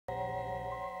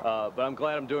But I'm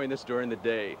glad I'm doing this during the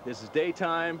day. This is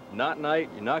daytime, not night.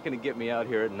 You're not going to get me out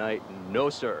here at night. No,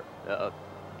 sir.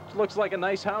 Looks like a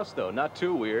nice house, though. Not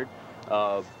too weird.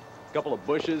 Couple of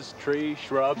bushes, trees,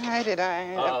 shrubs. Hi, did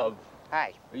I?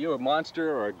 Hi. Are you a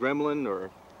monster or a gremlin or a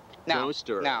ghost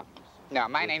or? No,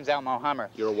 my name's Elmo Hummer.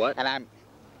 You're a what? And I'm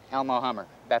Elmo Hummer.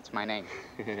 That's my name.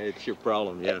 It's your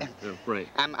problem, yeah. Right.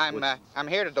 I'm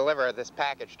here to deliver this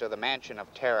package to the Mansion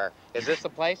of Terror. Is this the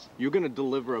place? You're going to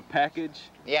deliver a package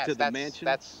to the mansion?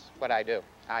 That's what I do.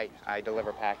 I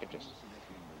deliver packages.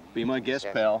 Be my guest,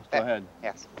 pal. Go ahead.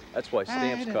 Yes. That's why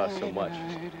stamps cost so much.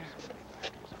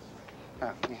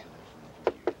 Oh, yeah.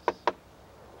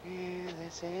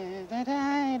 This is the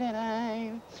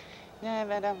time.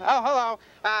 Oh, hello.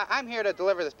 I'm here to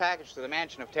deliver this package to the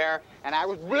Mansion of Terror, and I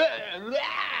was...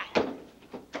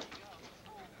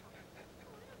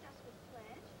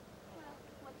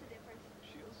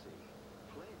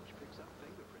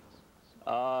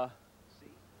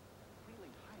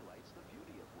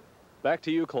 Back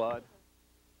to you, Claude.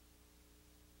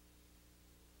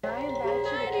 I invite you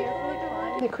to carefully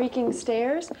climb the creaking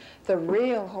stairs. The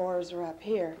real horrors are up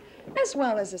here, as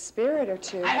well as a spirit or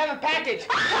two. I have a package!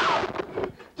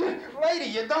 Lady,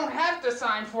 you don't have to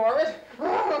sign for it.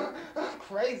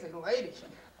 Crazy lady.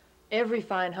 Every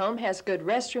fine home has good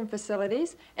restroom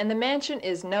facilities, and the mansion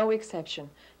is no exception.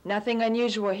 Nothing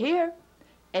unusual here.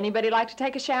 Anybody like to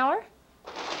take a shower?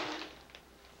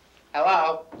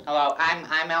 Hello.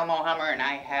 I'm Elmo Hummer, and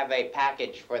I have a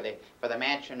package for the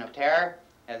Mansion of Terror.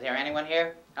 Is there anyone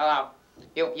here? Hello.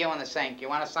 You in the sink. You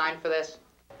want to sign for this?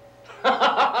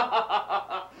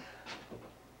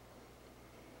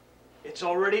 It's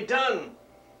already done.